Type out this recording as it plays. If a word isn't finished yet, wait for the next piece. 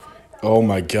Oh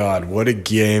my God, what a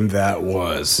game that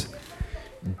was.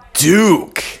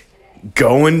 Duke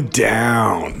going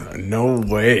down. No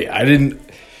way. I didn't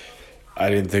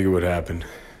think it would happen.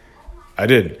 I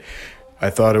didn't. I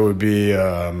thought it would be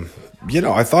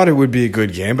I thought it would be a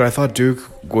good game, but I thought Duke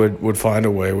would find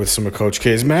a way with some of Coach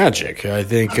K's magic. I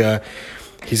think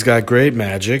he's got great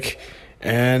magic,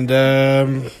 and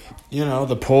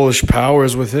the Polish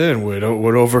powers within would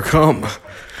overcome.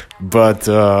 But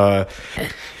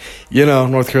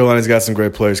North Carolina's got some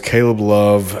great players. Caleb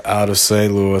Love out of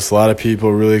St. Louis. A lot of people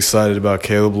are really excited about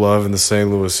Caleb Love in the St.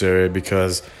 Louis area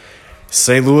because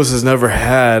St. Louis has never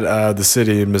had, the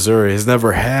city in Missouri, has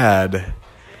never had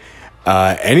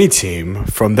any team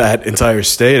from that entire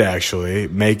state actually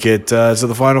make it to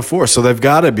the Final Four. So they've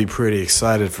got to be pretty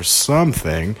excited for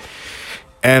something.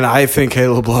 And I think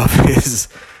Caleb Love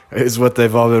is what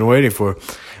they've all been waiting for.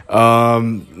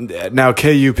 Now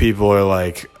KU people are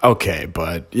like, okay,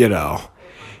 but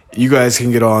you guys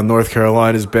can get on North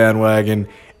Carolina's bandwagon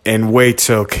and wait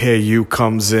till KU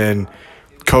comes in.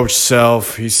 Coach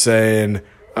Self, he's saying,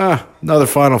 another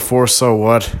Final Four, so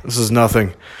what? This is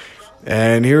nothing.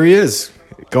 And here he is,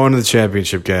 going to the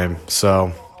championship game.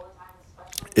 So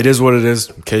it is what it is.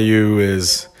 KU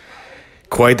is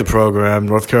quite the program.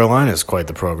 North Carolina is quite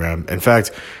the program. In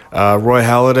fact,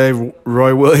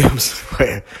 Roy Williams,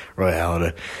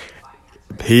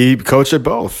 he coached at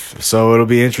both. So it'll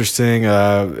be interesting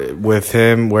with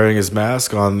him wearing his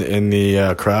mask in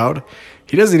the crowd.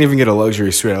 He doesn't even get a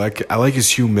luxury suite. I like his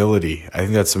humility. I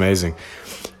think that's amazing.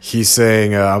 He's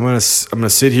saying, I'm gonna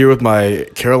sit here with my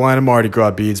Carolina Mardi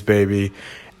Gras beads, baby,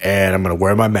 and I'm gonna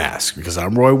wear my mask because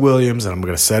I'm Roy Williams, and I'm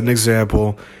gonna set an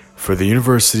example for the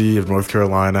University of North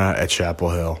Carolina at Chapel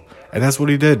Hill. And that's what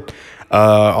he did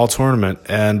all tournament.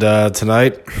 And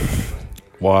tonight,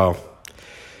 wow.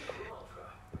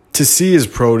 To see his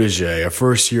protege, a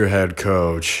first-year head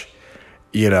coach,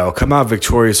 come out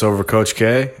victorious over Coach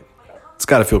K, it's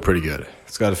got to feel pretty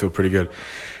good.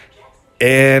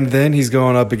 And then he's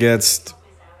going up against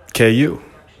KU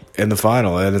in the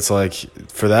final. And it's like,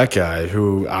 for that guy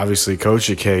who obviously coached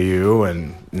at KU,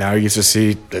 and now he gets to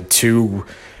see the two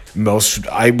most,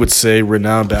 I would say,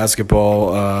 renowned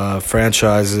basketball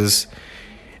franchises.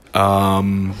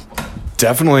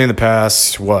 Definitely in the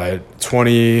past,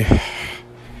 20,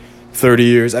 30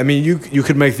 years. I mean, you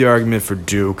could make the argument for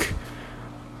Duke.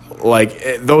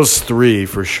 Like, those three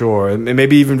for sure, and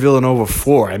maybe even Villanova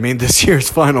 4. I mean, this year's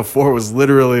Final Four was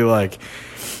literally like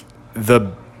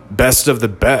the best of the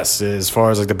best as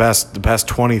far as like the past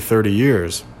 20, 30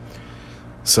 years.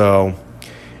 So,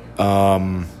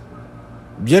 the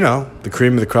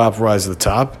cream of the crop rise to the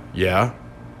top. Yeah.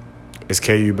 Is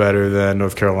KU better than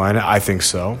North Carolina? I think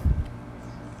so.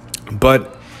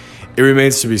 But it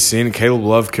remains to be seen. Caleb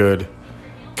Love could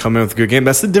come in with a good game.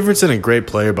 That's the difference in a great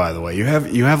player, by the way. You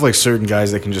have like certain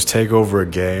guys that can just take over a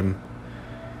game,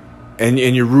 and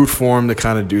you root for them to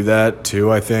kind of do that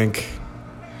too, I think.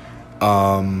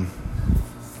 And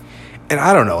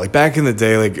I don't know, like back in the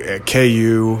day, like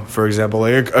KU, for example,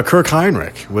 like a Kirk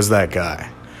Heinrich was that guy.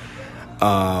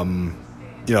 Or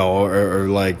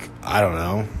like, I don't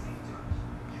know.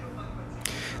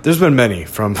 There's been many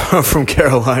from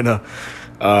Carolina,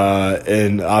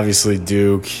 and obviously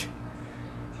Duke.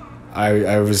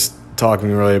 I was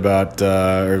talking really about,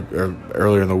 or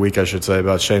earlier in the week, I should say,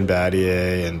 about Shane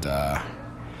Battier and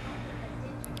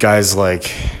guys like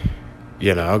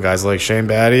Shane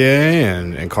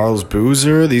Battier and Carlos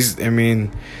Boozer.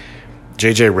 JJ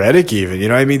Redick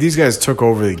even. These guys took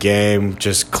over the game,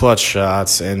 just clutch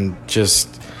shots and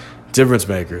just difference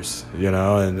makers,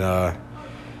 and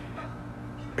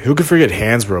who could forget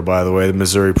Hansbrough, by the way, the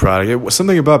Missouri product? It was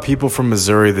something about people from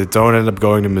Missouri that don't end up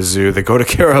going to Mizzou. They go to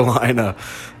Carolina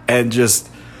and just,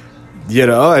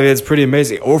 it's pretty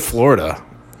amazing. Or Florida,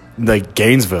 like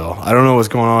Gainesville. I don't know what's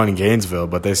going on in Gainesville,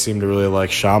 but they seem to really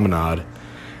like Chaminade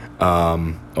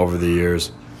over the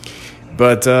years.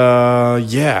 But,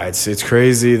 it's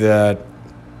crazy that,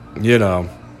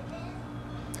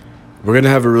 we're going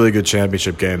to have a really good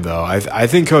championship game, though. I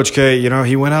think Coach K,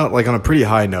 he went out like on a pretty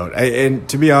high note. And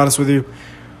to be honest with you,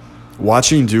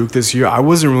 watching Duke this year, I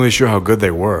wasn't really sure how good they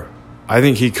were. I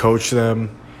think he coached them,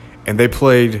 and they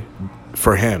played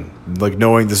for him, like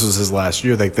knowing this was his last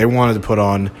year. Like they wanted to put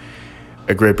on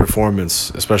a great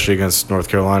performance, especially against North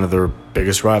Carolina, their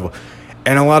biggest rival.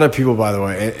 And a lot of people, by the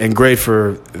way, and great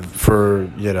for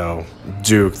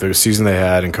Duke, the season they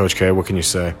had, and Coach K, what can you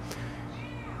say?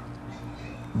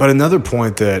 But another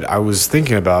point that I was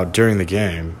thinking about during the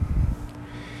game,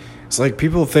 it's like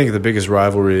people think the biggest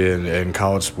rivalry in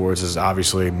college sports is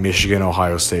obviously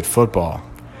Michigan-Ohio State football.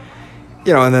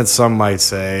 And then some might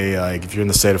say, like, if you're in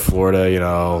the state of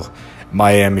Florida,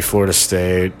 Miami, Florida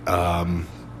State,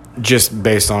 just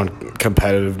based on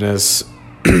competitiveness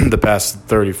the past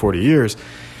 30, 40 years.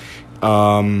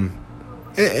 And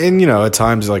at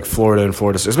times, like, Florida and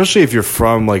Florida, especially if you're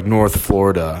from, like, North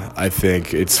Florida, I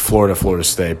think it's Florida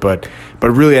State. But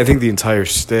really, I think the entire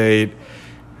state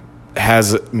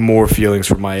has more feelings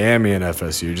for Miami and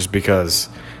FSU just because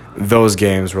those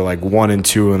games were like 1 and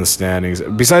 2 in the standings.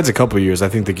 Besides a couple of years, I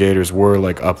think the Gators were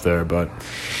like up there, but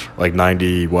like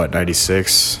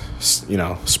 96,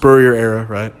 Spurrier era,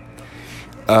 right?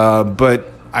 But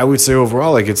I would say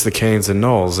overall, like, it's the Canes and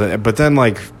Noles. But then,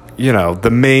 like, the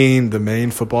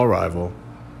main football rival,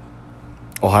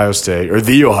 Ohio State, or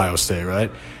the Ohio State,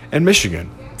 right? And Michigan,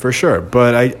 for sure.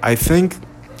 But I think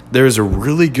there's a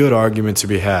really good argument to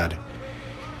be had.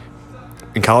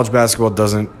 And college basketball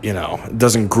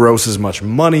doesn't gross as much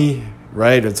money,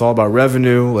 right? It's all about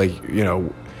revenue. Like,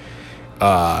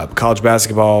 college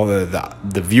basketball,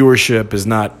 the viewership is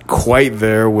not quite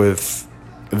there with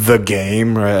the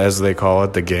game, right, as they call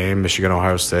it, the game, Michigan,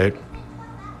 Ohio State.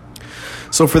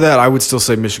 So for that, I would still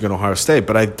say Michigan, Ohio State.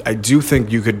 But I do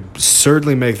think you could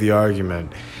certainly make the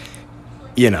argument,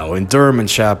 in Durham and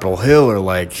Chapel Hill are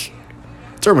like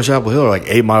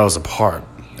 8 miles apart.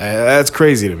 That's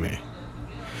crazy to me.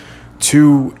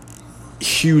 Two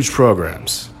huge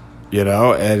programs,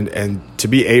 and to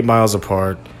be 8 miles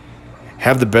apart,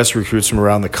 have the best recruits from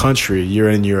around the country year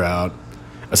in, year out,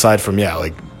 aside from,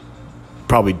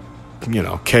 probably,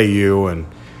 KU and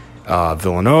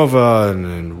Villanova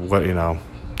and what,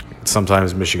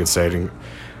 sometimes Michigan State and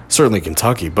certainly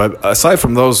Kentucky. But aside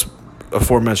from those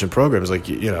aforementioned programs, like,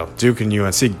 Duke and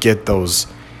UNC get those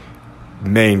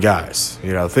main guys.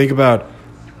 I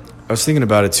was thinking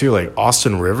about it too, like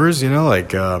Austin Rivers,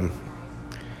 Coach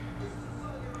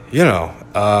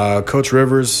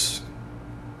Rivers,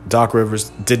 Doc Rivers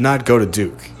did not go to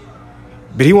Duke,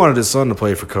 but he wanted his son to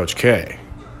play for Coach K.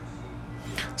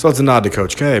 So it's a nod to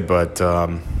Coach K, but,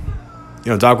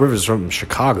 Doc Rivers is from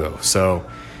Chicago. So,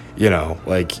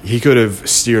 he could have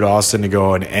steered Austin to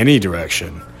go in any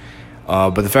direction.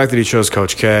 But the fact that he chose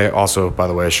Coach K, also, by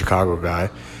the way, a Chicago guy,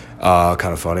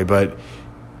 kind of funny, but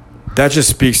that just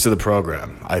speaks to the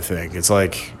program, I think. It's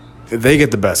like they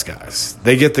get the best guys.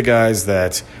 They get the guys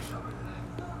that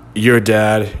your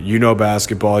dad,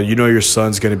 basketball, your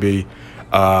son's going to be,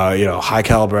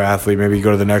 high-caliber athlete, maybe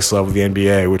go to the next level of the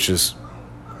NBA, which is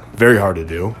very hard to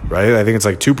do, right? I think it's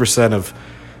like 2% of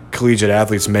collegiate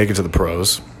athletes make it to the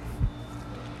pros.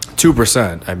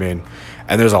 2%, and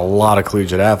there's a lot of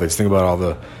collegiate athletes. Think about all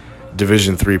the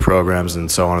Division III programs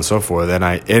and so on and so forth,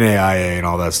 NAIA and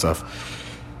all that stuff.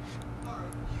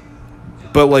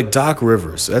 But, like, Doc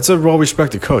Rivers, that's a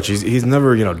well-respected coach. He's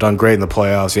never, done great in the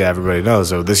playoffs. Yeah, everybody knows.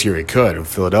 So this year he could in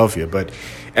Philadelphia. But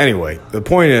anyway, the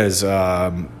point is,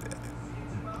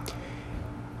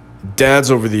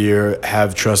 dads over the year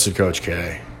have trusted Coach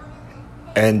K.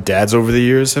 And dads over the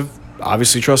years have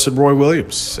obviously trusted Roy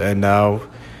Williams. And now,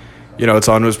 it's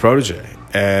on to his protege.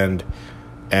 And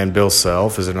Bill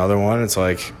Self is another one. It's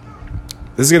like,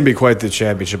 this is going to be quite the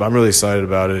championship. I'm really excited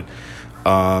about it.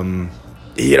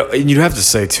 And you'd have to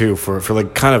say, too, for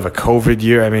like kind of a COVID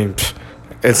year, in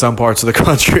some parts of the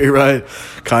country, right?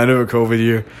 Kind of a COVID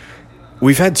year.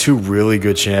 We've had two really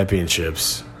good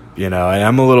championships, and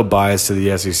I'm a little biased to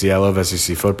the SEC. I love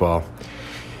SEC football.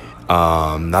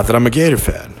 Not that I'm a Gator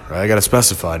fan, right? I got to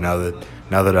specify now that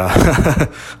now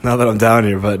that I'm down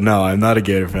here, but no, I'm not a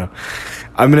Gator fan.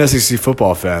 I'm an SEC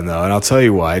football fan, though, and I'll tell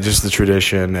you why. Just the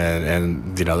tradition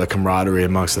and the camaraderie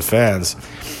amongst the fans.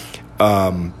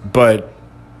 But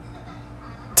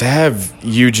to have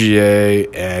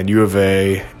UGA and U of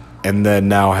A and then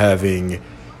now having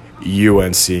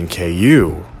UNC and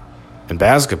KU in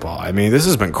basketball, this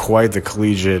has been quite the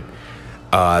collegiate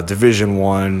Division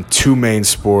I, two main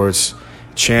sports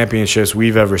championships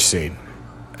we've ever seen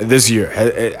this year.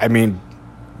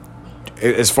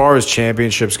 As far as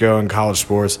championships go in college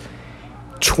sports,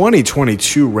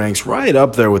 2022 ranks right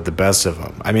up there with the best of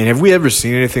them. Have we ever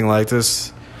seen anything like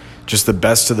this? Just the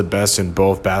best of the best in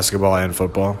both basketball and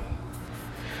football.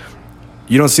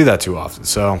 You don't see that too often.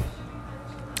 So,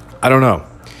 I don't know.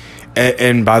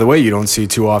 And by the way, you don't see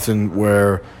too often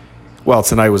where, well,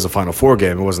 tonight was the Final Four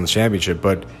game. It wasn't the championship.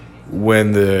 But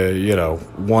when the,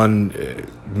 one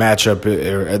matchup,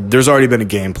 there's already been a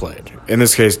game played. In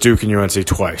this case, Duke and UNC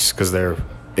twice because they're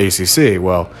ACC.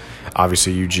 Well,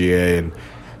 obviously UGA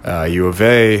and U of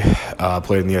A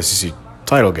played in the SEC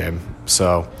title game.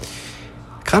 So,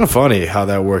 kind of funny how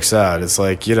that works out. It's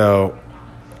like, people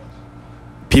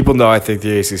know I think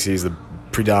the ACC is the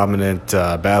predominant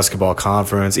basketball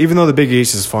conference, even though the Big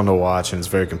East is fun to watch and it's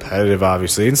very competitive,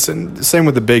 obviously. And same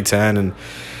with the Big Ten and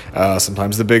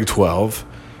sometimes the Big 12.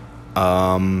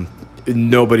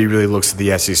 Nobody really looks at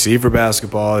the SEC for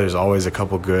basketball. There's always a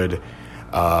couple good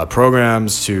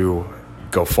programs to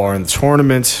go far in the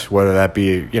tournament, whether that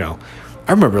be, I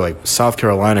remember like South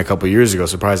Carolina a couple years ago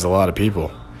surprised a lot of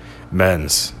people.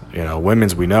 Men's,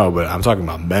 women's we know, but I'm talking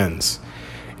about men's.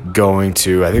 Going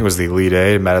to, I think it was the Elite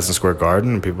Eight in Madison Square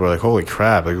Garden, and people were like, holy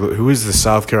crap, like, who is the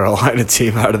South Carolina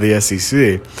team out of the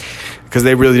SEC? Because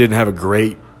they really didn't have a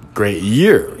great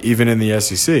year, even in the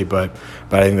SEC, but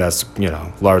I think that's,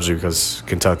 largely because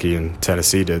Kentucky and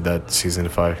Tennessee did that season,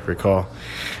 if I recall.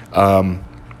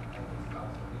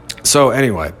 So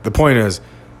anyway, the point is,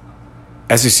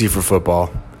 SEC for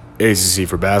football, ACC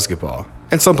for basketball,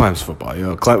 and sometimes football.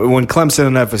 When Clemson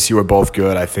and FSU are both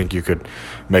good, I think you could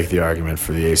make the argument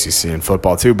for the ACC and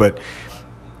football too. But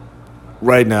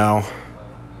right now,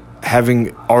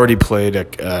 having already played and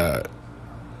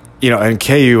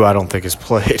KU, I don't think has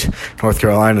played North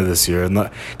Carolina this year,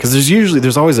 because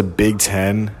there's always a Big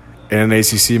Ten in an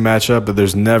ACC matchup, but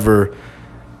there's never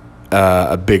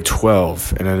a Big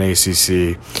 12 in an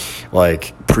ACC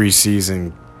like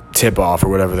preseason tip-off or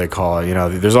whatever they call it.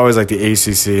 There's always like the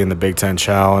ACC and the Big Ten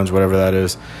Challenge, whatever that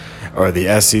is, or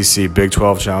the SEC Big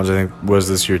 12 Challenge, I think was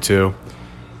this year too.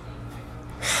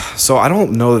 So I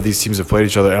don't know that these teams have played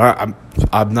each other, and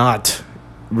I'm not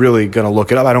really going to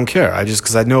look it up. I don't care.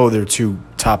 Because I know they're two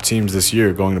top teams this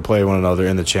year going to play one another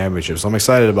in the championship. So I'm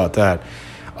excited about that.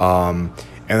 And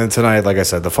then tonight, like I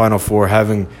said, the Final Four,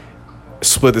 having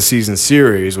split the season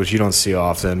series, which you don't see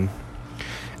often,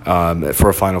 for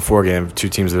a Final Four game, two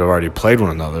teams that have already played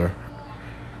one another.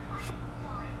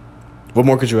 What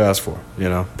more could you ask for?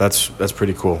 That's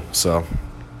pretty cool. So,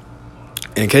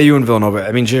 and KU and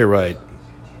Villanova, Jay Wright,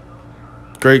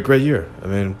 great year.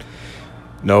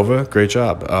 Nova, great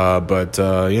job. But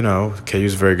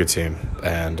KU's a very good team.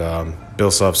 And Bill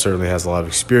Self certainly has a lot of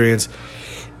experience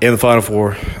in the Final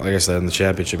Four. Like I said, in the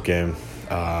championship game,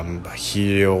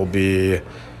 he'll be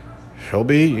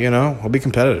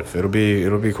competitive. It'll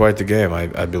be quite the game,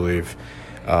 I believe.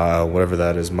 Whatever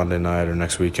that is, Monday night or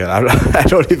next weekend. I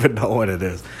don't even know what it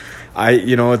is.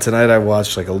 Tonight I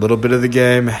watched like a little bit of the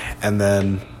game, and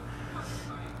then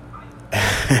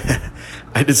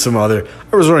I did I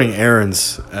was running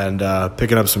errands and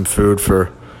picking up some food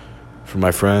for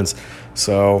my friends.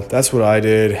 So that's what I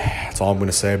did. That's all I'm going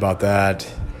to say about that.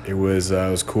 It was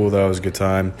cool though. It was a good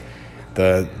time.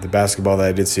 The basketball that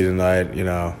I did see tonight,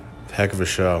 heck of a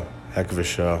show.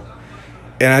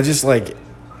 And I just like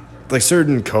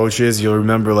certain coaches, you'll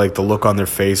remember like the look on their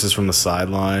faces from the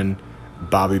sideline.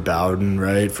 Bobby Bowden,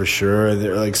 right, for sure. And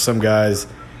there like some guys,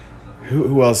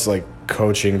 who else like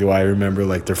coaching do I remember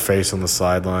like their face on the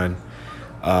sideline?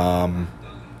 I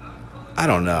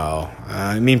don't know.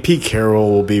 Pete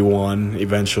Carroll will be one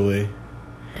eventually.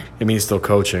 He's still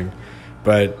coaching,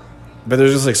 but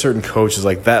there's just like certain coaches,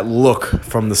 like that look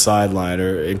from the sideline,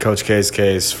 or in Coach K's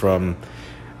case from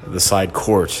the side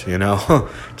court,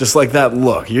 just like that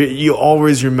look. You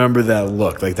always remember that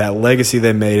look, like that legacy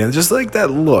they made, and just like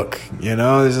that look,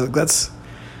 that's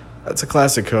a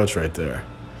classic coach right there.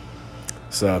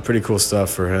 So pretty cool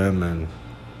stuff for him. And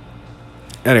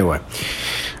anyway,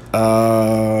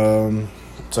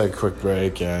 take a quick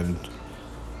break, and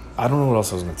I don't know what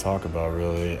else I was going to talk about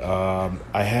really.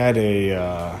 I had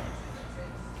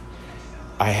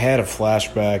a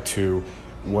flashback to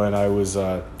when I was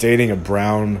dating a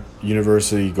Brown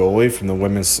University goalie from the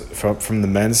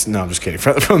men's. No, I'm just kidding.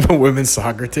 From the women's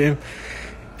soccer team,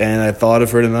 and I thought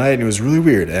of her tonight, and it was really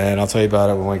weird. And I'll tell you about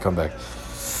it when we come back.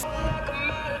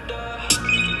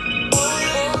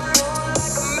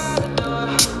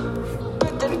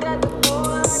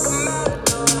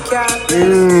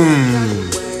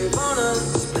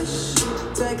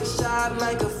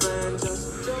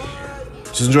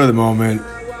 Just enjoy the moment.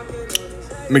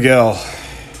 Miguel.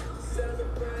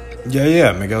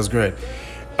 Yeah, Miguel's great.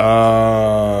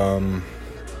 Little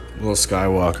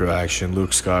Skywalker action,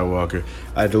 Luke Skywalker.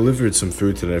 I delivered some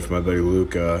food today for my buddy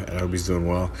Luke, and I hope he's doing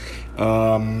well.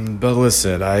 But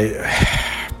listen,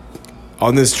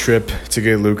 on this trip to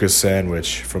get Luke a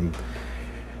sandwich from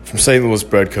St. Louis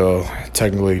Bread Co.,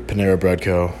 technically Panera Bread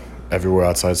Co., everywhere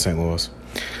outside St. Louis.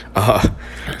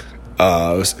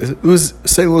 It was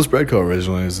St. Louis Bread Co.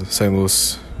 originally. It was a St.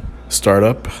 Louis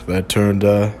startup that turned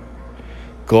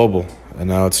global, and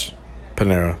now it's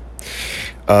Panera.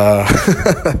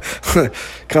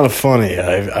 Kind of funny.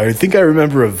 I think I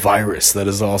remember a virus that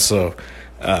is also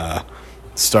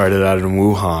started out in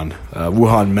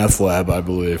Wuhan meth lab, I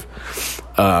believe.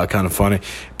 kind of funny.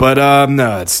 But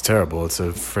no, it's terrible. It's a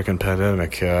freaking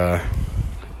pandemic.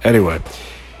 Anyway,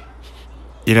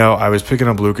 I was picking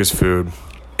up Lucas food,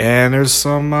 and there's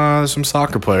some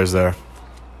soccer players there.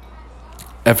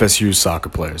 FSU soccer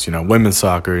players, women's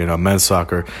soccer, men's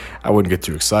soccer. I wouldn't get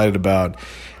too excited about,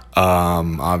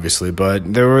 obviously,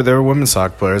 but there were women's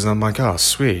soccer players, and I'm like, oh,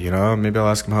 sweet, maybe I'll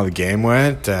ask them how the game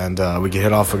went, and we can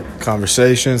hit off a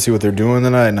conversation, see what they're doing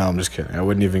tonight. No, I'm just kidding. I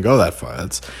wouldn't even go that far.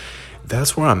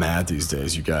 That's where I'm at these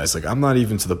days, you guys. Like, I'm not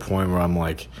even to the point where I'm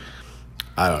like,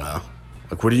 I don't know.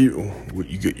 Like, what you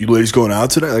ladies going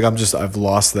out today? Like, I've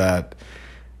lost that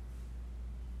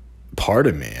part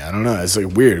of me. I don't know. It's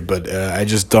like weird, but I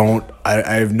just don't.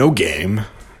 I have no game.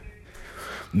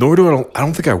 Nor I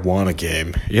don't think I want a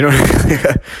game. You know what I mean?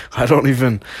 I don't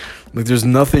even like. There's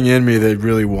nothing in me that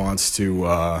really wants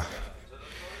to.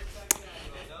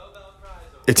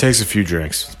 It takes a few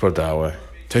drinks. Let's put it that way.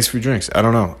 It takes a few drinks. I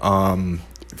don't know.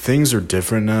 Things are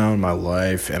different now in my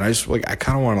life, and I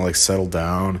kind of want to settle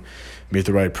down, meet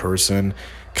the right person.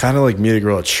 Kind of meet a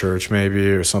girl at church maybe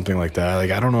or something like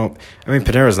that. I don't know. I mean,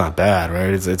 Panera's not bad,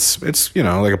 right? It's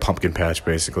like a pumpkin patch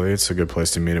basically. It's a good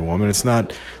place to meet a woman. It's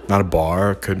not a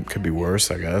bar. Could be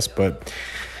worse, I guess. But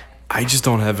I just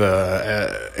don't have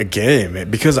a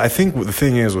game because I think the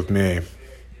thing is with me,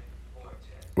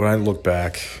 when I look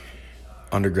back,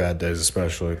 undergrad days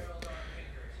especially,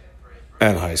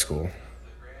 and high school,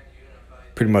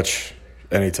 pretty much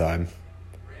any time,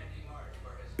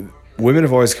 women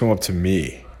have always come up to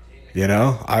me,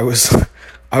 I was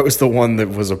the one that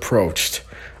was approached.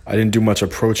 I didn't do much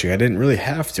approaching. I didn't really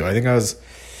have to. I think I was a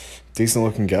decent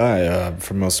looking guy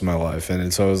for most of my life,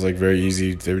 and so it was very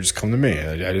easy. They would just come to me.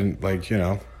 I didn't I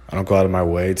don't go out of my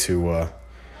way to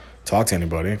talk to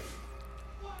anybody.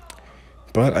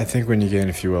 But I think when you gain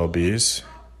a few lbs,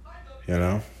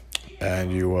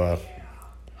 and you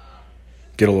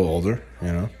get a little older,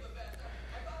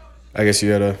 I guess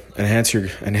you gotta enhance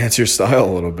your style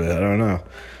a little bit. I don't know.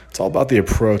 It's all about the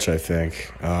approach, I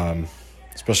think.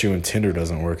 Especially when Tinder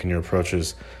doesn't work and your approach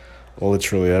is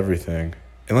literally everything.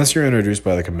 Unless you're introduced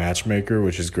by a matchmaker,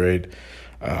 which is great.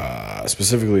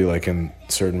 Specifically in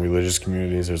certain religious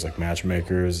communities, there's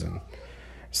matchmakers, and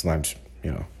sometimes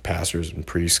pastors and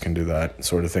priests can do that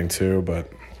sort of thing too. But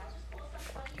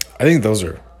I think those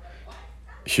are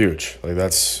huge.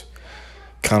 That's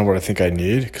kind of what I think I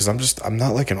need, because I'm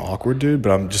not an awkward dude,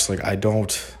 but I'm just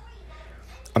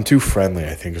I'm too friendly,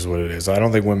 I think is what it is. I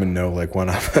don't think women know when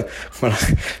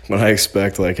I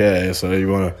expect hey, so you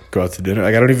want to go out to dinner?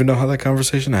 I don't even know how that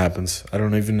conversation happens. I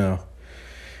don't even know.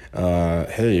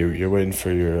 Hey, you're waiting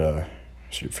for your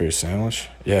sandwich?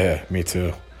 Yeah, me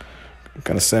too. What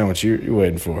kind of sandwich you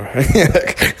waiting for? I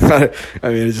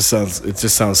mean, it just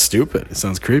sounds stupid. It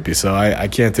sounds creepy. So I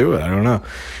can't do it. I don't know.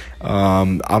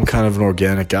 I'm kind of an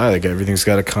organic guy. Everything's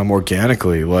got to come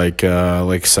organically,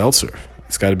 like seltzer.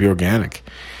 It's got to be organic.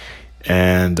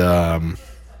 And I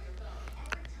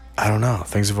don't know.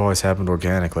 Things have always happened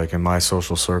organic, in my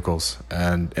social circles.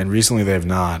 And recently they have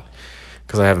not,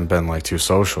 because I haven't been too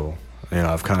social.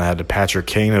 I've kind of had to Patrick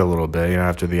Kane it a little bit,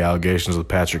 after the allegations with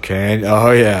Patrick Kane.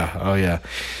 Oh yeah.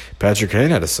 Patrick Kane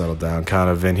had to settle down kind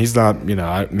of, and he's not,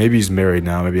 maybe he's married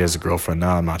now, maybe he has a girlfriend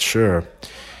now, I'm not sure.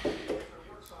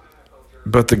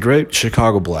 But the great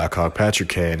Chicago Blackhawk, Patrick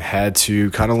Kane, had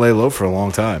to kind of lay low for a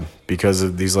long time because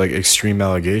of these extreme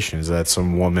allegations that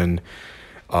some woman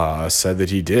said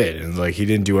that he did, and he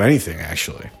didn't do anything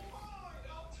actually.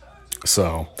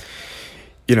 So,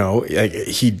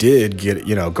 he did get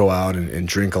go out and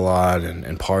drink a lot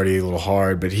and party a little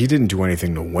hard, but he didn't do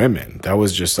anything to women. That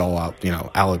was just all out,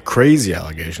 crazy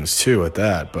allegations too at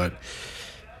that. But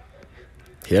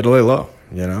he had to lay low.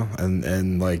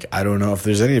 And I don't know if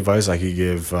there's any advice I could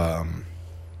give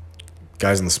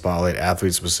guys in the spotlight,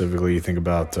 athletes specifically. You think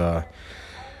about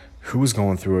who was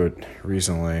going through it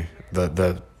recently.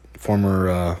 The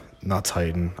former, not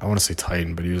Titan. I want to say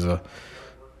Titan, but he was a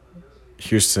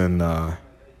Houston.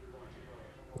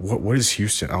 What is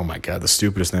Houston? Oh my God, the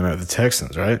stupidest name ever. The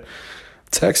Texans, right?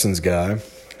 Texans guy,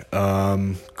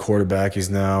 quarterback. He's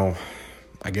now,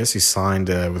 I guess he's signed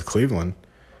with Cleveland.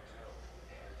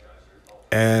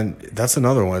 And that's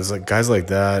another one. It's guys like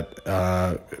that,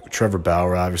 Trevor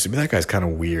Bauer, obviously. But that guy's kind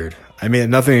of weird. I mean,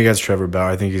 nothing against Trevor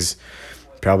Bauer. I think he's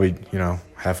probably,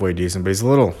 halfway decent. But he's a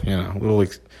little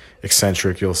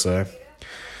eccentric, you'll say.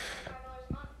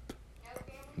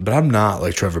 But I'm not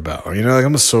like Trevor Bauer.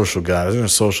 I'm a social guy. I was in a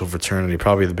social fraternity,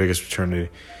 probably the biggest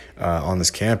fraternity on this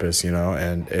campus,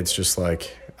 and it's just I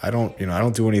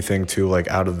don't do anything too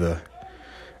out of the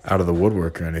out of the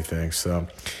woodwork or anything. So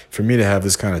for me to have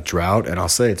this kind of drought, and I'll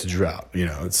say it's a drought,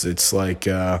 it's like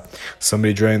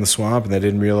somebody drained the swamp and they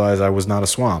didn't realize I was not a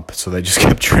swamp, so they just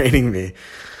kept draining me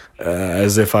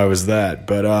as if I was that.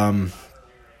 But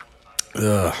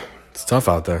it's tough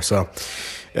out there. So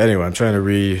anyway, I'm trying to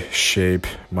reshape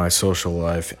my social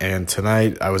life, and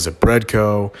tonight I was at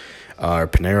Breadco or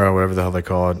Panera, whatever the hell they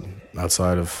call it,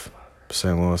 outside of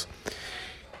St. Louis,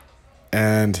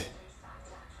 and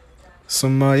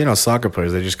some, soccer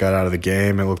players, they just got out of the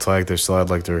game. It looked like they still had,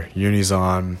 like, their unis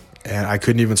on, and I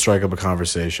couldn't even strike up a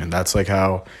conversation. That's, like,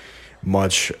 how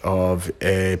much of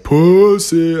a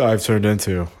pussy I've turned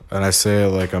into. And I say it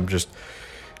like I'm just,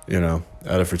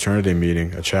 at a fraternity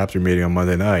meeting, a chapter meeting on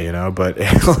Monday night, but,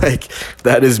 like,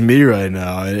 that is me right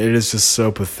now, and it is just so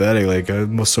pathetic. Like,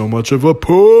 I'm so much of a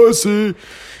pussy,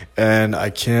 and I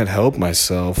can't help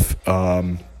myself,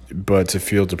 but to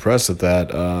feel depressed at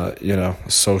that,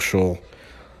 social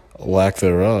lack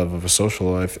thereof of a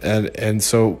social life. And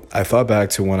so I thought back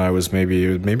to when I was maybe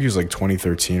it was like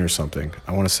 2013 or something.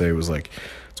 I want to say it was like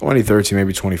 2013,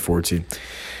 maybe 2014.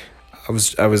 I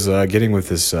was getting with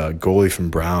this goalie from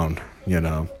Brown,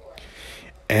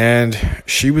 and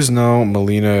she was no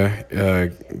Melina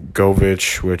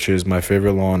Govich, which is my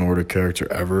favorite Law and Order character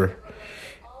ever.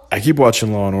 I keep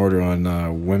watching Law and Order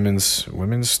on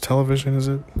women's television, is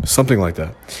it? Something like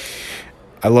that.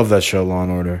 I love that show, Law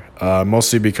and Order,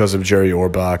 mostly because of Jerry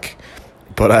Orbach.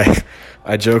 But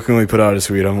I jokingly put out a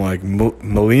tweet. I'm like,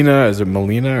 Melina, is it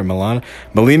Melina or Milana?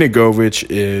 Melina Govich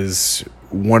is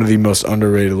one of the most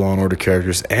underrated Law and Order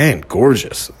characters, and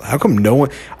gorgeous. How come no one...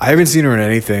 I haven't seen her in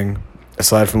anything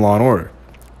aside from Law and Order.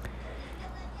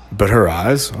 But her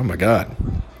eyes, oh my God.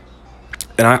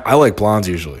 And I like blondes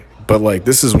usually. But, like,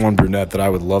 this is one brunette that I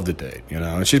would love to date,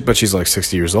 And she's like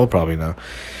 60 years old probably now.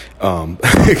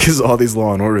 Because all these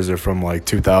Law and Orders are from, like,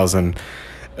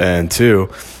 2002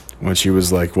 when she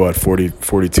was, like,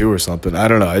 42 or something. I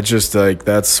don't know. It's just, like,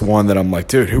 that's one that I'm like,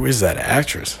 dude, who is that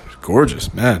actress?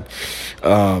 Gorgeous, man.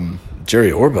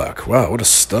 Jerry Orbach. Wow, what a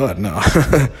stud. No.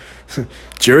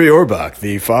 Jerry Orbach,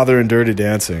 the father in Dirty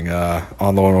Dancing,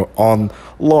 on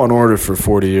Law and Order for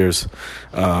 40 years.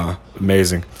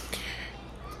 Amazing.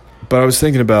 But I was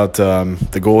thinking about the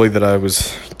goalie that I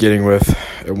was getting with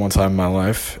at one time in my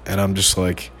life, and I'm just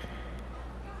like,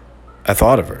 I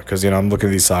thought of her because, I'm looking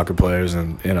at these soccer players,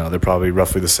 and, they're probably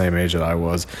roughly the same age that I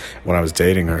was when I was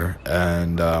dating her.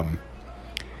 And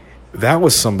that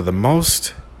was some of the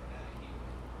most...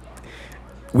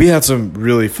 We had some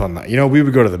really fun nights. We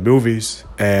would go to the movies,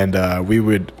 and we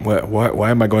would...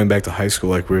 Why am I going back to high school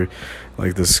like we're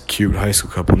like this cute high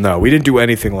school couple? No, we didn't do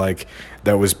anything like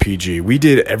that was PG. We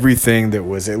did everything that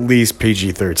was at least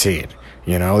PG-13.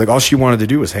 Like, all she wanted to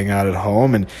do was hang out at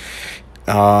home, and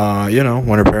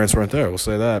when her parents weren't there, we'll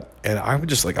say that. And I'm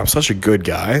just like, I'm such a good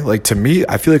guy. Like, to me,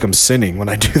 I feel like I'm sinning when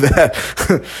I do that.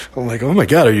 I'm like, oh my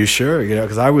God, are you sure?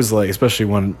 Because I was like, especially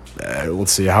when,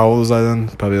 let's see, how old was I then?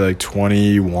 Probably like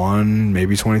 21,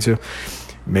 maybe 22,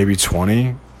 maybe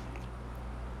 20.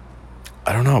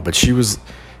 I don't know, but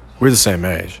we're the same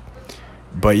age.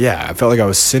 But yeah, I felt like I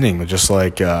was sinning just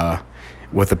like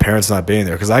with the parents not being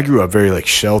there. Because I grew up very, like,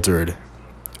 sheltered.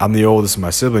 I'm the oldest of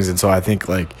my siblings, and so I think,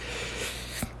 like,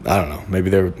 I don't know, maybe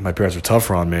my parents were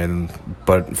tougher on me,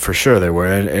 but for sure they were.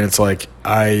 And it's like,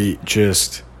 I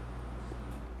just,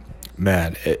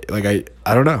 man, I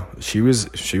don't know. She's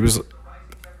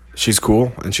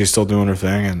cool, and she's still doing her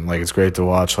thing, and, like, it's great to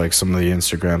watch, like, some of the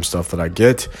Instagram stuff that I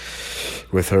get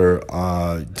with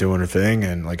her doing her thing,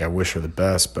 and, like, I wish her the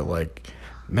best. But, like,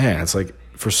 man, it's like,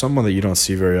 for someone that you don't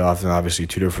see very often, obviously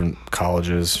 2 different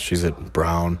colleges, she's at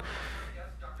Brown,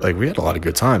 like, we had a lot of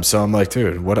good times. So I'm like,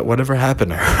 dude, whatever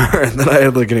happened to her? And then I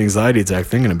had, like, an anxiety attack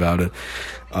thinking about it.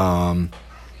 No,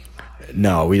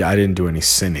 I didn't do any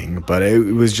sinning, but it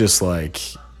was just like,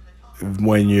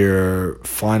 when you're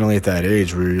finally at that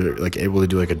age where you're, like, able to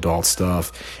do, like, adult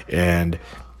stuff, and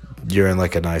you're in,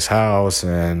 like, a nice house,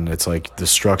 and it's like the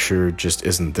structure just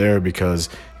isn't there because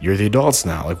you're the adults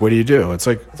now. Like, what do you do? It's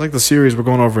like the series we're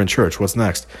going over in church. What's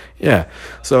next? Yeah.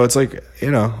 So it's like,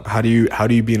 how do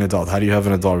you be an adult? How do you have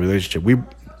an adult relationship? We,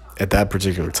 at that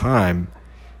particular time,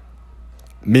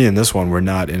 me and this one were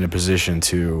not in a position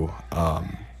to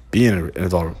be an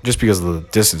adult just because of the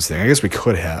distance thing. I guess we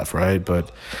could have, right?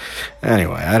 But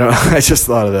anyway, I just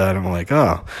thought of that, and I'm like,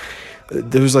 oh,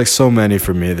 there was, like, so many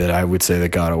for me that I would say that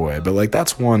got away. But, like,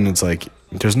 that's one that's, like,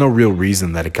 there's no real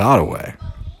reason that it got away.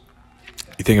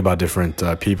 You think about different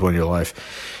people in your life.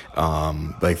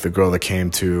 Like, the girl that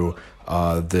came to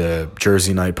the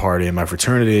Jersey night party in my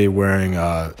fraternity wearing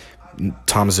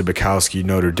Thomas Zbikowski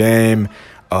Notre Dame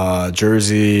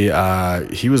Jersey.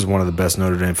 He was one of the best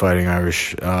Notre Dame Fighting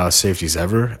Irish safeties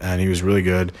ever, and he was really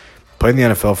good. Played in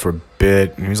the NFL for a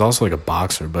bit, and he was also like a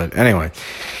boxer. But anyway,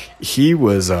 he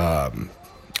was, I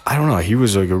don't know, he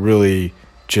was like a really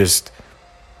just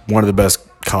one of the best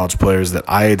college players that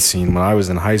I had seen when I was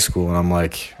in high school. And I'm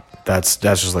like, that's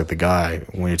just like the guy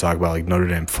when you talk about like Notre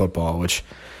Dame football, which,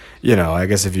 I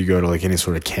guess if you go to like any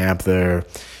sort of camp there,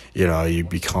 you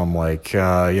become like,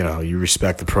 you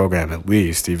respect the program at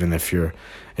least, even if you're,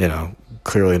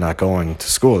 clearly not going to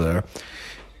school there.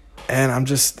 And I'm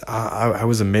just, I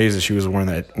was amazed that she was wearing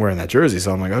that jersey.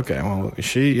 So I'm like, okay, well,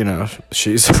 she,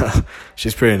 she's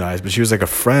she's pretty nice, but she was like a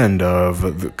friend of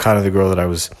the girl that I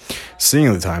was seeing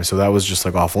at the time. So that was just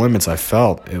like off limits, I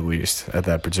felt, at least at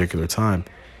that particular time.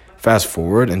 Fast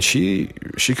forward, and she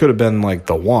could have been like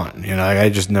the one. I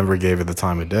just never gave it the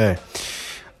time of day.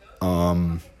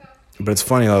 But it's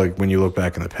funny how, like, when you look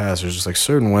back in the past, there's just like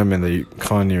certain women that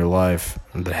come into your life,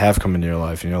 that have come into your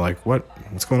life, and you're like,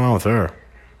 what's going on with her?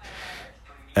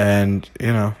 And,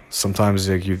 sometimes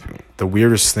like the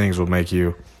weirdest things will make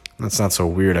you, that's not so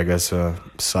weird, I guess,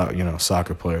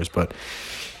 soccer players, but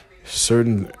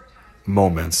certain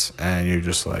moments, and you're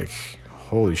just like,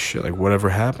 holy shit, like, whatever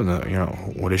happened to,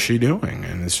 what is she doing?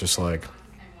 And it's just like,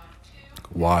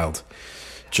 wild.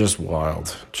 Just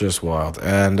wild.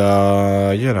 And,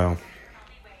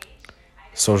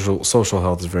 social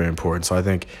health is very important. So I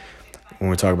think when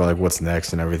we talk about like what's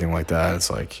next and everything like that, it's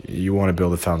like you want to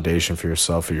build a foundation for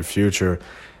yourself, for your future,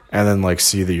 and then like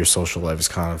see that your social life is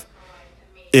kind of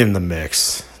in the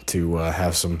mix to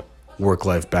have some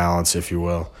work-life balance, if you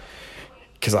will.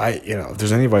 Because if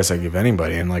there's any advice I give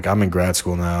anybody, and like I'm in grad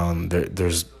school now, and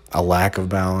there's a lack of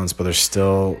balance, but there's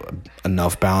still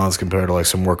enough balance compared to like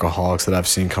some workaholics that I've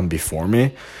seen come before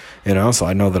me, so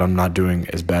I know that I'm not doing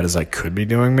as bad as I could be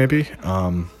doing maybe.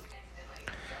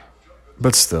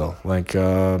 But still, like,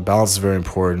 balance is very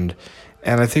important.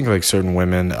 And I think, like, certain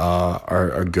women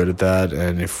are good at that.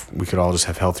 And if we could all just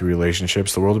have healthy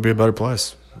relationships, the world would be a better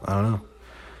place. I don't know.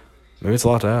 Maybe it's a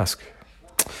lot to ask.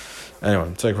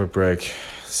 Anyway, take a quick break.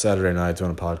 Saturday night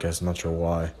doing a podcast. I'm not sure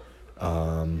why.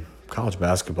 College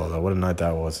basketball, though. What a night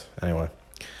that was. Anyway.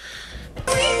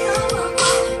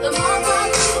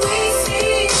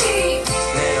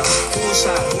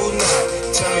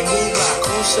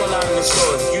 Sell out in the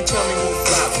stores. You tell me who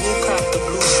flop, who cop the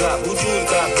blue drop, who jewels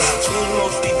got blocks, who's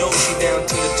mostly dozy down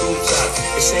to the tube top.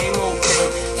 The same old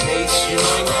pimp, Nace, you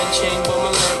know ain't nothing changed but my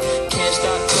limp. Can't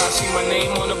stop till I see my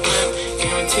name on the blimp.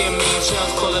 Guarantee a million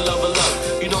shells, call it level up.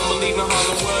 You don't believe in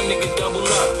Harlem World, nigga, double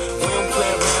up. We don't play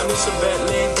around, it's a bet,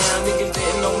 lay it down. Niggas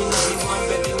didn't know me,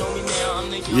 91, bet they know me now. I'm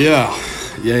the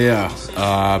Yeah.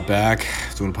 Back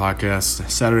doing a podcast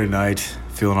Saturday night,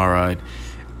 feeling all right.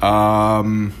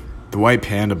 The White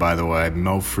Panda, by the way,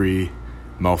 Mo Free,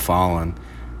 Mo Fallon,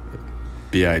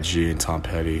 B.I.G. and Tom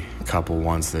Petty, a couple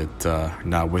ones that are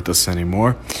not with us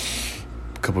anymore,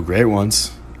 a couple great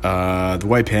ones. The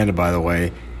White Panda, by the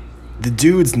way, the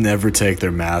dudes never take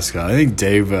their mask off. I think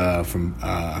Dave from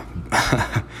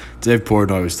Dave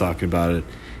Portnoy was talking about it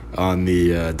on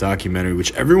the documentary,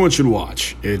 which everyone should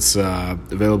watch. It's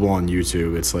available on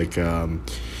YouTube. It's like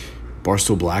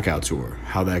Barstool Blackout Tour,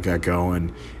 how that got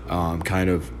going, kind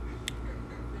of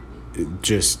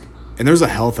just, and there's a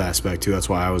health aspect too. That's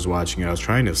why I was watching it. I was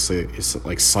trying to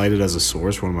cite it as a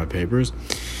source for one of my papers.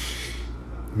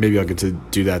 Maybe I'll get to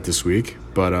do that this week.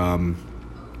 But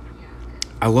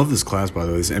I love this class, by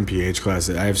the way, this MPH class.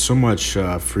 I have so much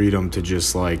freedom to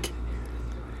just like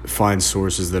find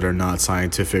sources that are not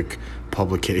scientific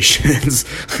publications.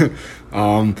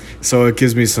 So it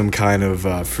gives me some kind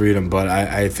of freedom, but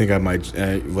I think I might,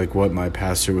 like what my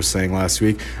pastor was saying last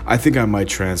week, I think I might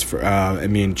change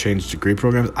degree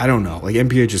programs. I don't know. Like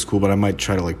MPH is cool, but I might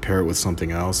try to like pair it with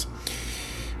something else.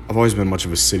 I've always been much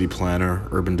of a city planner,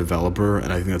 urban developer,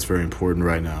 and I think that's very important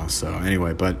right now. So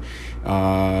anyway, but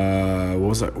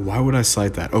why would I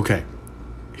cite that? Okay,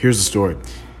 here's the story.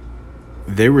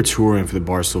 They were touring for the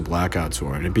Barstool Blackout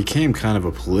Tour, and it became kind of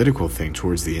a political thing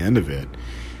towards the end of it.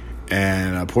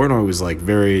 And Portnoy was like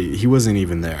he wasn't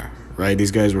even there, right?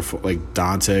 These guys were like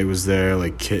Dante was there,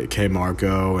 like K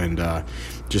Marco, and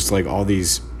just like all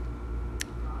these,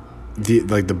 the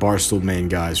Barstool main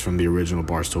guys from the original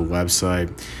Barstool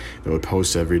website that would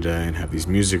post every day and have these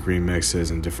music remixes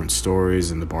and different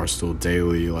stories, and the Barstool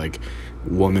Daily, like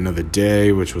Woman of the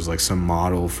Day, which was like some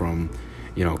model from,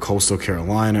 Coastal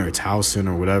Carolina or Towson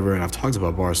or whatever. And I've talked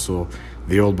about Barstool,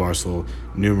 the old Barstool,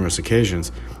 numerous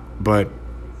occasions. But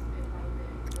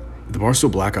the Barstool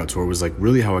Blackout Tour was like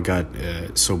really how it got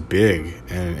so big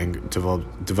and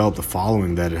developed the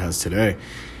following that it has today.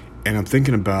 And I'm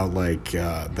thinking about like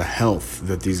the health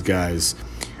that these guys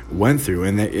went through,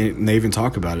 and they even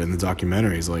talk about it in the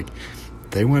documentaries. Like,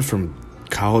 they went from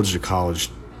college to college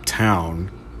town,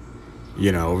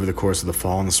 over the course of the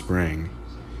fall and the spring,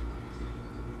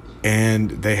 and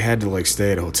they had to like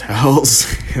stay at hotels,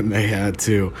 and they had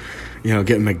to,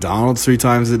 get McDonald's 3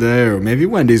 times a day, or maybe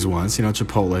Wendy's once,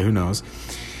 Chipotle, who knows.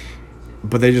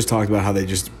 But they just talked about how they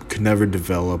just could never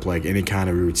develop like any kind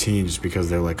of routine, just because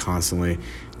they're like constantly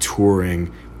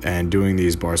touring and doing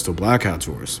these Barstool Blackout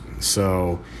tours.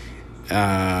 So,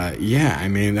 I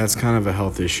mean, that's kind of a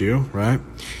health issue, right?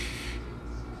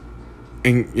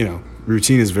 And,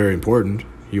 routine is very important.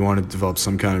 You want to develop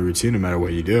some kind of routine no matter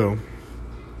what you do.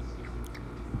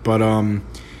 But,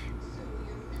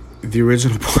 the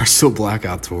original Barstool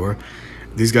Blackout tour,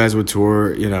 these guys would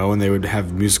tour, and they would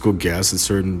have musical guests at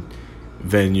certain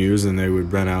venues, and they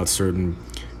would rent out certain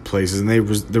places, and there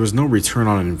was no return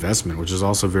on investment, which is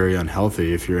also very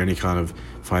unhealthy. If you're any kind of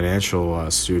financial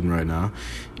student right now,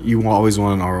 you always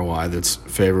want an ROI that's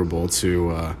favorable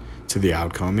to the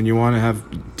outcome, and you want to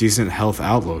have decent health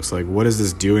outlooks. Like, what is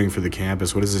this doing for the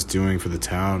campus? What is this doing for the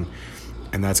town?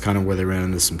 And that's kind of where they ran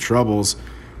into some troubles,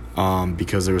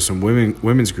 because there were some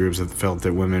women's groups that felt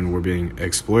that women were being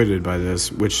exploited by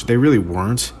this, which they really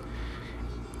weren't.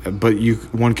 But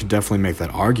one could definitely make that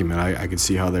argument. I could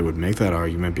see how they would make that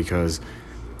argument, because,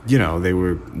 they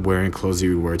were wearing clothes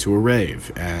you would wear to a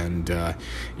rave, and,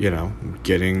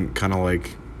 getting kind of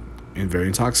like very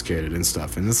intoxicated and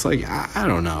stuff. And it's like, I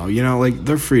don't know, like,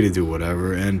 they're free to do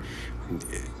whatever. And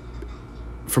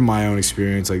from my own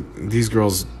experience, like, these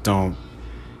girls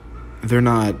they're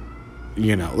not,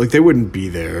 like, they wouldn't be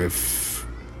there if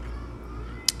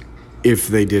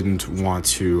they didn't want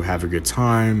to have a good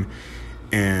time.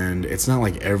 And it's not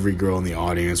like every girl in the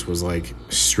audience was like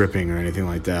stripping or anything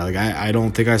like that. Like, I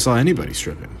don't think I saw anybody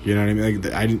stripping. You know what I mean?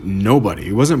 Like, nobody.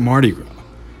 It wasn't Mardi Gras.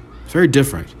 It's very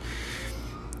different.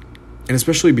 And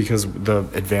especially because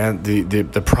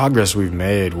the progress we've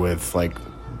made with like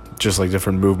just like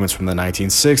different movements from the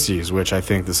 1960s, which I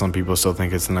think that some people still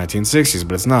think it's the 1960s,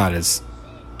 but it's not. It's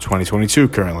 2022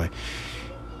 currently.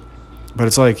 But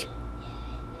it's like,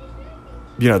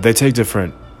 they take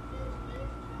different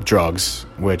drugs,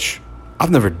 which I've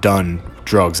never done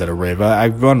drugs at a rave.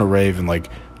 I've gone to rave and like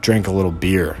drink a little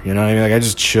beer, you know what I mean? Like, I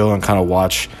just chill and kind of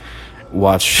watch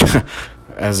watch the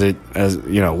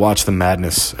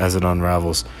madness as it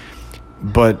unravels.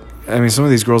 But I mean, some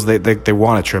of these girls, they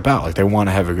want to trip out, like they want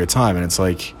to have a good time, and it's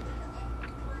like,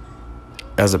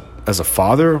 as a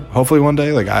father, hopefully one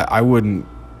day, like I wouldn't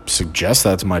suggest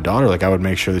that to my daughter. Like, I would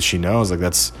make sure that she knows, like,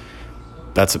 that's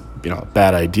a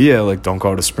bad idea. Like, don't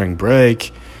go to spring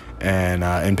break and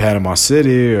in Panama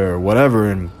City or whatever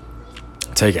and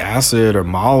take acid or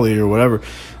Molly or whatever.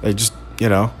 Like, just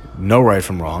know right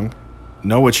from wrong,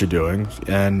 know what you're doing,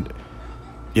 and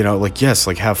like, yes,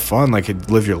 like, have fun, like,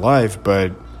 live your life,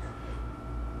 but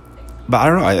I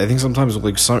don't know. I think sometimes,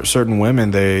 like, certain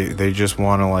women, they just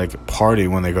want to like party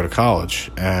when they go to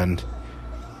college, and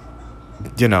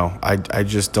I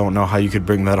just don't know how you could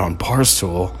bring that on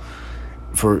Barstool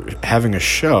for having a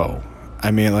show. I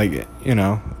mean, like,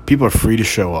 people are free to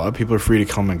show up, people are free to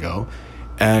come and go,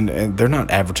 and they're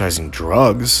not advertising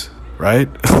drugs, right?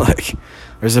 Like,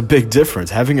 there's a big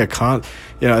difference. Having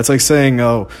it's like saying,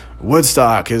 oh,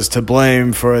 Woodstock is to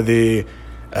blame for the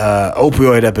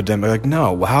opioid epidemic. Like,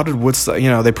 no, how did Woodstock,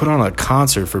 they put on a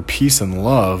concert for peace and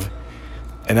love,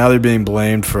 and now they're being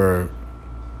blamed for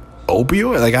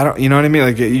opioid. Like, I don't, you know what I mean?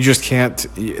 Like, you just can't,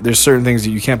 there's certain things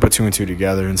that you can't put two and two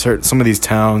together, and some of these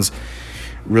towns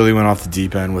really went off the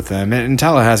deep end with them, and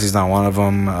Tallahassee's not one of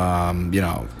them.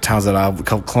 Towns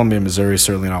that Columbia, Missouri is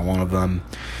certainly not one of them.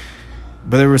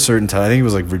 But there were certain towns, I think it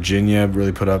was like Virginia,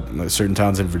 really put up certain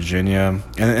towns in Virginia.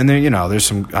 And then, there's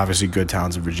some obviously good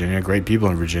towns in Virginia, great people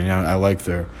in Virginia. I like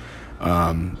some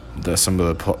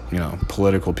of the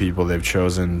political people they've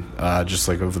chosen just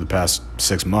like over the past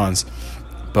 6 months.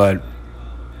 But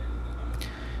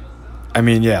I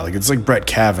mean, yeah, like, it's like Brett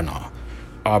Kavanaugh.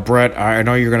 Brett, I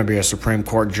know you're going to be a Supreme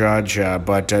Court judge,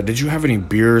 but did you have any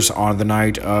beers on the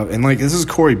night? And like, this is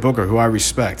Cory Booker, who I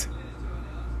respect.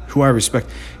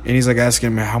 And he's like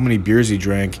asking him how many beers he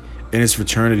drank in his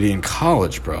fraternity in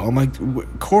college, bro. I'm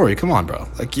like, Cory, come on, bro.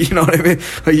 Like, you know what I mean?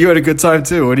 Like, you had a good time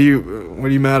too. What are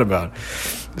you mad about?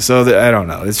 So I don't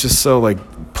know. It's just so, like,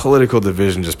 political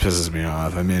division just pisses me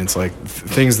off. I mean, it's like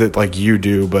things that like you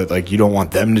do, but like you don't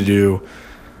want them to do.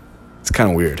 It's kind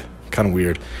of weird.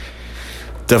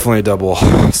 Definitely a double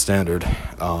standard.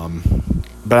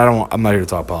 But I'm not here to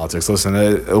talk politics. Listen,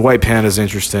 the White Panda is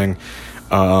interesting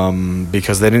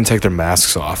because they didn't take their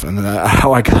masks off. And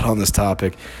how I got on this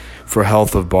topic, for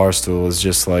health of Barstool is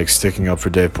just like sticking up for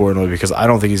Dave Portnoy, because I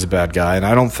don't think he's a bad guy, and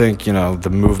I don't think, you know, the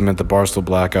movement, the Barstool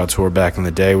Blackout Tour back in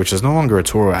the day, which is no longer a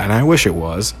tour, and I wish it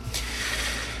was,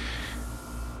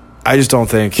 I just don't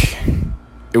think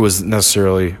it was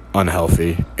necessarily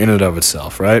unhealthy in and of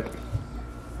itself, right?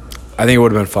 I think it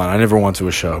would have been fun. I never went to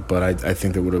a show, but I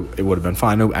think it would have been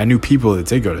fun. I knew people that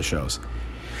did go to shows,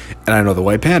 and I know the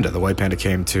White Panda. The White Panda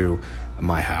came to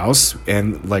my house,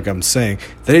 and like I'm saying,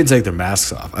 they didn't take their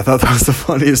masks off. I thought that was the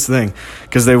funniest thing,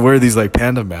 because they wear these like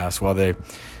panda masks while they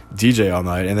DJ all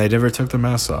night, and they never took their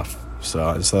masks off. So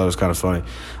I just thought it was kind of funny.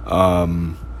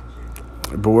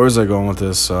 But where was I going with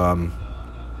this? I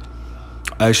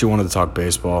actually wanted to talk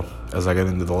baseball as I get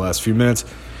into the last few minutes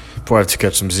before I have to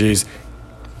catch some Z's.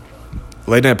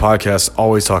 Late Night Podcast,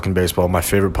 always talking baseball, my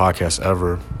favorite podcast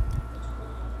ever.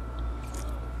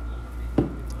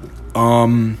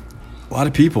 A lot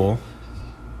of people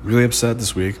really upset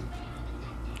this week.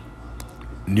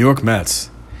 New York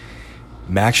Mets,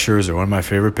 Max Scherzer, one of my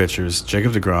favorite pitchers,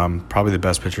 Jacob deGrom, probably the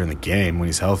best pitcher in the game when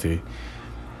he's healthy,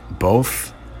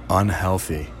 both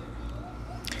unhealthy.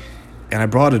 And I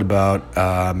brought it about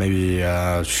probably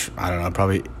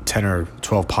 10 or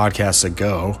 12 podcasts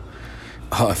ago.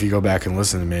 If you go back and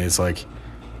listen to me, it's like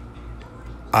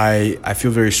I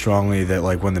feel very strongly that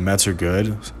like when the Mets are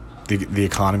good, the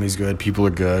economy's good, people are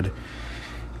good,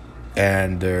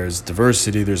 and there's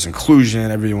diversity, there's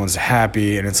inclusion, everyone's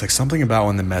happy, and it's like something about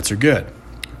when the Mets are good.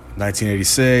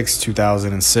 1986,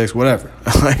 2006, whatever.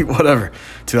 Like whatever.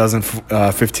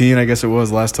 2015, I guess it was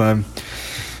last time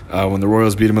when the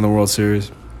Royals beat them in the World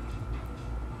Series.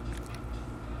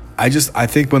 I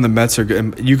think when the Mets are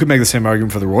good, you could make the same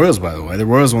argument for the Royals, by the way. The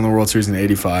Royals won the World Series in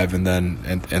 85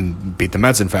 and beat the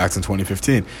Mets, in fact, in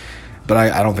 2015. But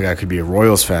I don't think I could be a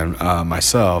Royals fan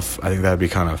myself. I think that would be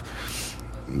kind of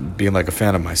being like a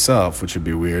fan of myself, which would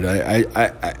be weird.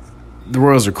 The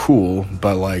Royals are cool,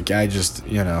 but like I just,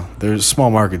 you know, they're a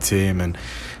small market team, and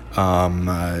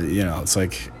you know, it's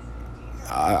like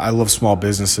I love small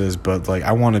businesses, but like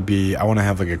I want to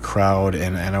have like a crowd,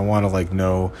 and I want to like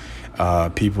know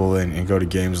people and go to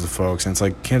games with folks. And it's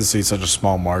like Kansas City's such a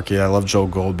small market. I love Joe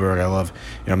Goldberg. I love,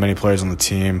 you know, many players on the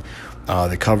team.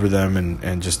 They cover them,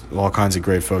 and just all kinds of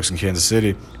great folks in Kansas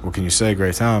City. What can you say?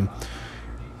 Great town.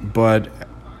 But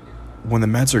when the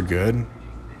Mets are good,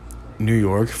 New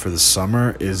York for the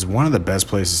summer is one of the best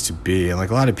places to be. And like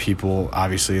a lot of people,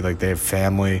 obviously, like they have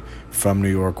family from New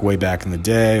York way back in the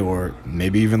day, or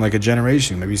maybe even like a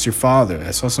generation. Maybe it's your father.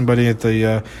 I saw somebody at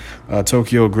the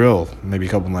Tokyo Grill maybe a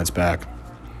couple nights back.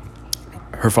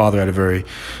 Her father had a very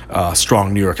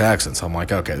strong New York accent, so I'm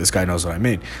like, okay, this guy knows what I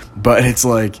mean. But it's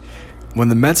like when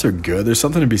the Mets are good, there's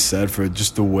something to be said for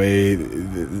just the way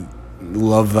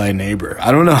love thy neighbor.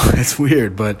 I don't know. It's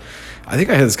weird, but I think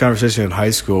I had this conversation in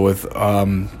high school with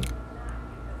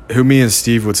who me and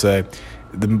Steve would say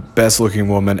the best looking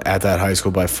woman at that high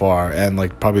school by far, and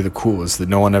like probably the coolest that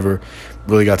no one ever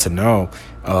really got to know.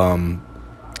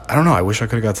 I don't know. I wish I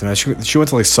could have got to know. She went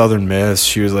to like Southern Miss.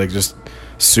 She was like just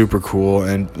super cool,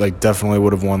 and like definitely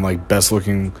would have won like best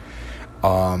looking,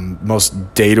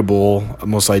 most dateable,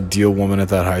 most ideal woman at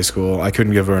that high school. I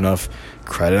couldn't give her enough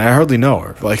credit. I hardly know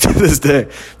her, like to this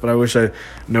day, but I wish I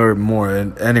know her more.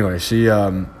 And anyway, she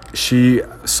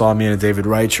saw me in a David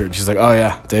Wright shirt. She's like, "Oh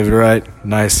yeah, David Wright,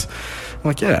 nice." I'm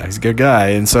like, "Yeah, he's a good guy."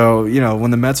 And so, you know, when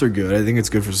the Mets are good, I think it's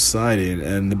good for society.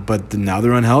 But now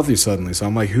they're unhealthy suddenly. So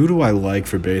I'm like, who do I like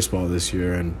for baseball this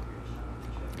year? And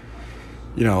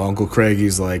you know, Uncle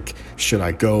Craigie's like, should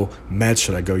I go Mets?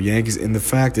 Should I go Yankees? And the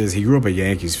fact is, he grew up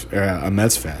a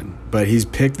Mets fan, but he's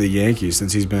picked the Yankees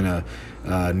since he's been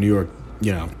a New York,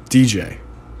 you know, DJ.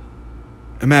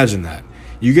 Imagine that.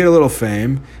 You get a little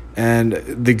fame, and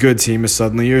the good team is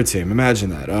suddenly your team.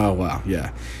 Imagine that. Oh, wow,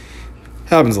 yeah.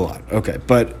 Happens a lot. Okay,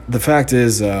 but the fact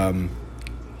is,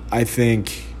 I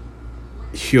think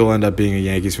he'll end up being a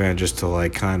Yankees fan just to,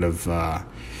 like, kind of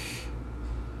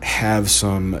have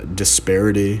some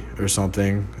disparity or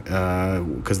something,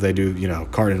 because they do, you know,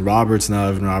 Carton Roberts now.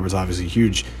 Evan Roberts, obviously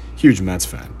huge Mets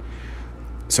fan.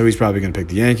 So he's probably going to pick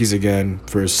the Yankees again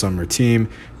for his summer team.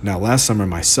 Now, last summer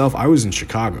myself, I was in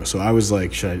Chicago, so I was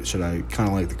like, should I kind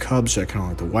of like the Cubs? Should I kind of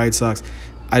like the White Sox?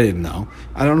 I didn't know.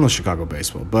 I don't know Chicago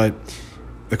baseball, but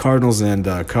the Cardinals and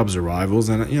Cubs are rivals,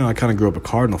 and you know, I kind of grew up a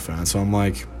Cardinal fan, so I'm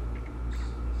like,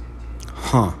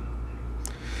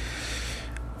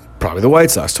 probably the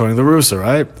White Sox, Tony La Russa,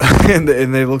 right? and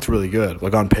they looked really good,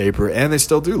 like on paper, and they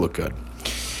still do look good.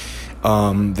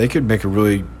 They could make a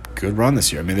really good run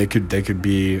this year. I mean, they could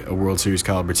be a World Series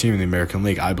caliber team in the American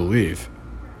League, I believe.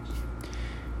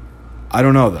 I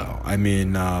don't know, though. I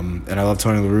mean, and I love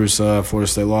Tony La Russa, Florida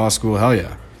State Law School, hell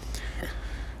yeah.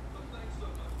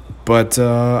 But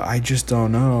I just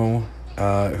don't know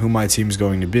who my team's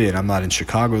going to be. And I'm not in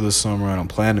Chicago this summer. I don't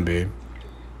plan to be.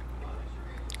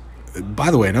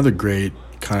 By the way, another great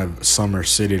kind of summer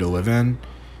city to live in,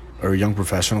 or young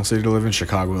professional city to live in,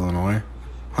 Chicago, Illinois.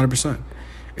 100%.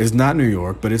 It's not New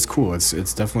York, but it's cool. It's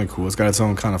definitely cool. It's got its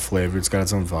own kind of flavor. It's got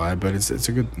its own vibe, but it's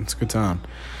a good town.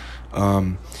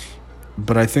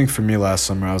 But I think for me last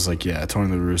summer, I was like, yeah,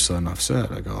 Tony La Russa, enough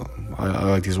said. I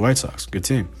like these White Sox. Good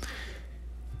team.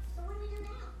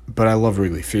 But I love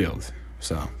Wrigley Field.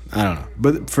 So, I don't know.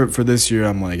 But for this year,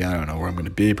 I'm like, I don't know where I'm going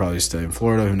to be. Probably stay in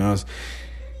Florida. Who knows?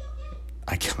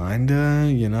 I kind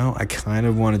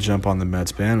of want to jump on the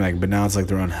Mets bandwagon, but now it's like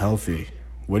they're unhealthy.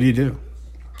 What do you do?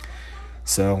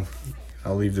 So,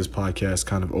 I'll leave this podcast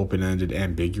kind of open-ended,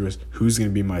 ambiguous. Who's going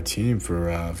to be my team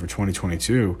for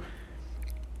 2022?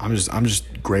 I'm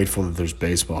just grateful that there's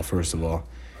baseball, first of all.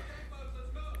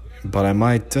 But I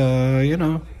might, I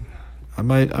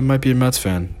might be a Mets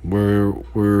fan.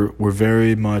 We're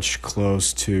very much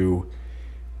close to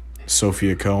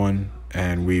Sophia Cohen,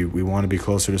 and we want to be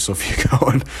closer to Sophia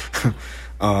Cohen.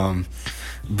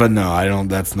 But no, I don't.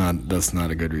 That's not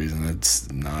a good reason.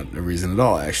 That's not a reason at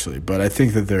all, actually. But I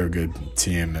think that they're a good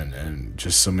team, and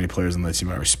just so many players on that team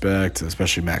I respect,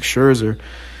 especially Max Scherzer,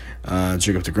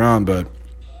 Jacob deGrom. But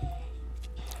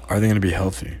are they going to be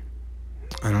healthy?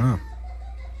 I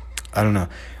don't know.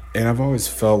 And I've always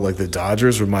felt like the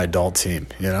Dodgers were my adult team,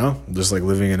 just like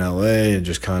living in LA and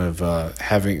just kind of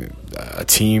having a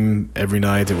team every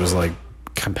night that was like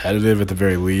competitive at the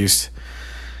very least.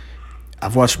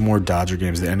 I've watched more Dodger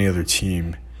games than any other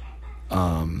team,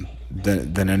 than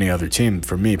any other team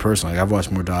for me personally. I've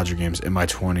watched more Dodger games in my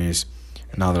 20s.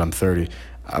 Now that I'm 30,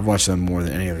 I've watched them more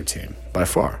than any other team by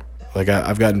far. Like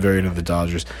I've gotten very into the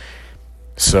Dodgers.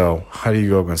 So how do you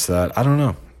go against that? I don't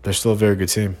know. They're still a very good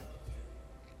team.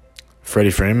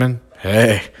 Freddie Freeman,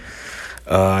 hey,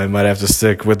 I might have to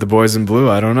stick with the boys in blue.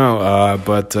 I don't know,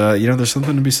 but there's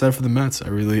something to be said for the Mets. I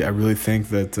really think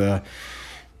that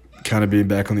kind of being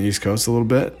back on the East Coast a little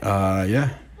bit,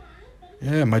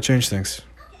 it might change things.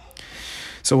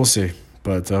 So we'll see.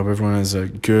 But I hope everyone has a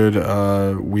good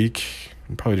week.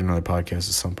 I'll probably do another podcast at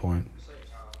some point.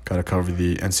 Got to cover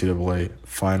the NCAA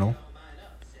final.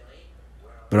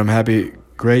 But I'm happy.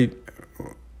 Great.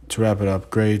 To wrap it up,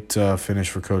 great finish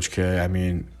for Coach K. I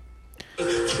mean,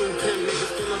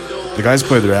 the guys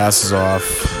played their asses off.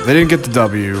 They didn't get the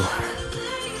W,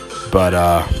 but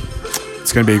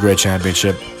it's going to be a great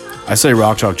championship. I say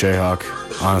Rock Chalk Jayhawk,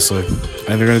 honestly.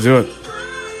 And they're going to do it.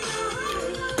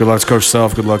 Good luck to Coach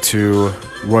Self. Good luck to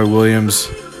Roy Williams.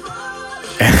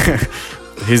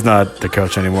 He's not the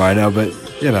coach anymore, I know, but,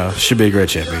 should be a great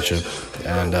championship.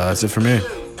 And that's it for me.